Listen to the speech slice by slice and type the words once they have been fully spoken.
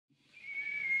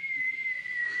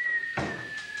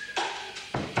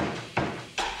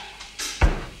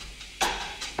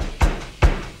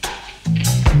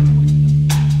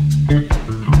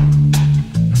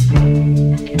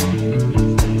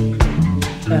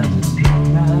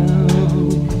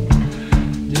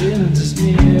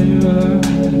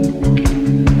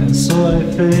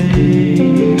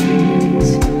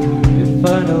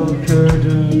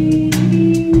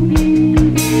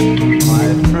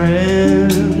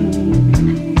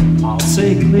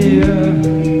stay clear,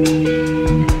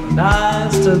 and I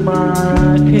state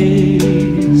my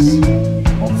case,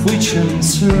 of which I'm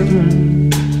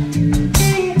certain.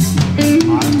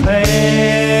 I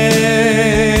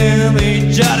claim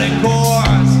each other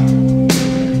course,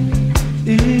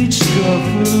 each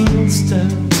careful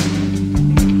step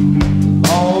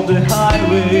on the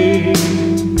highway,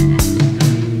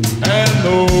 and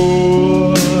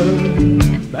Lord,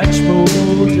 much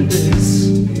more than this,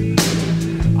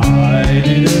 I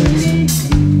didn't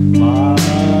my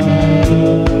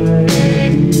way.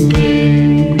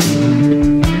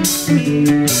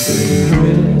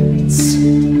 Regrets,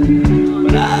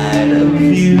 but I love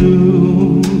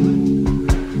you.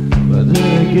 But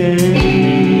then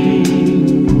again,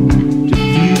 the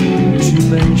future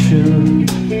mentioned,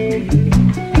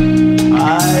 I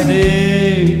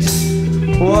did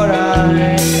what I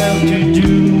have to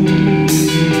do.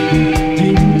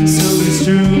 So it's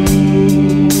true,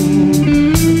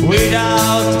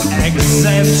 without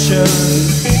exception.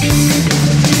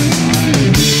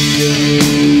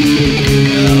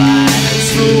 The line is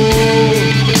through.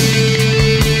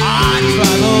 I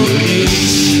travel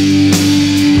each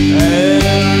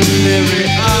and every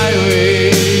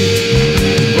highway.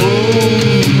 Oh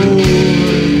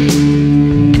Lord,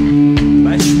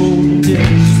 much more than this.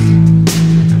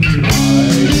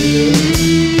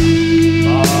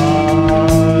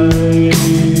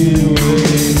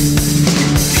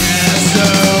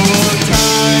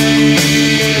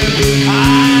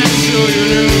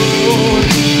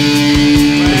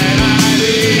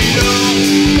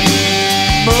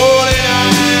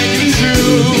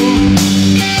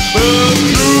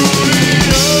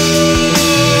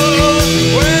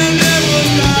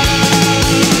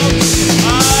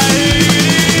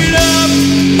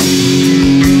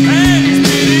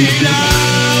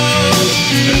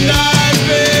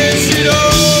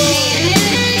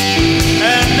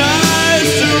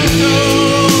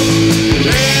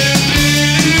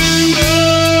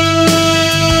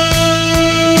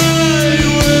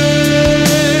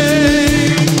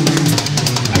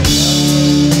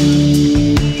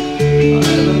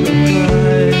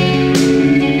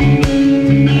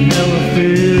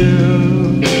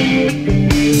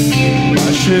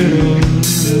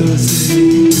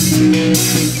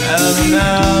 And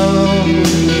now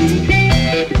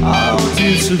I'll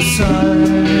subside.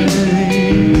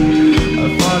 I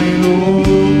find it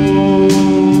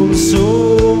all so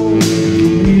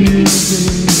easy.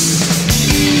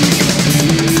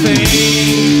 Think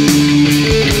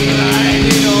I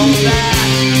did all that,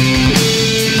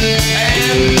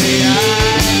 and may I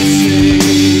say,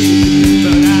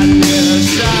 but I never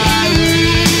shy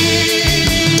away.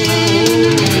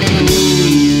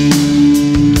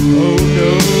 Oh no,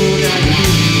 not you.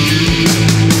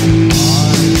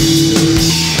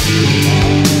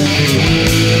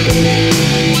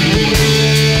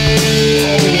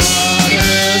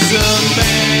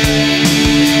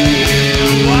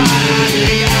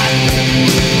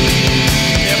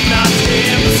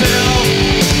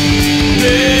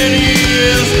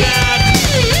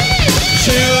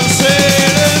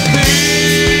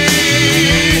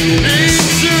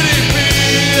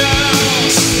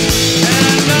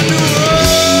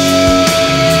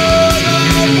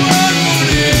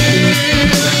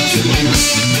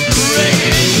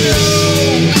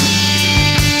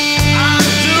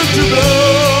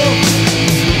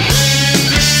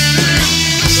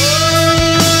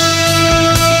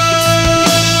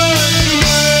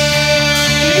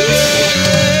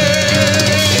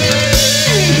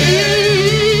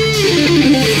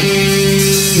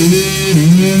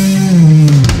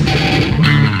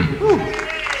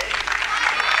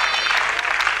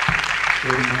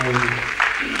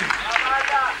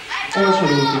 Ora c'è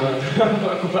l'ultima, non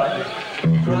preoccupate.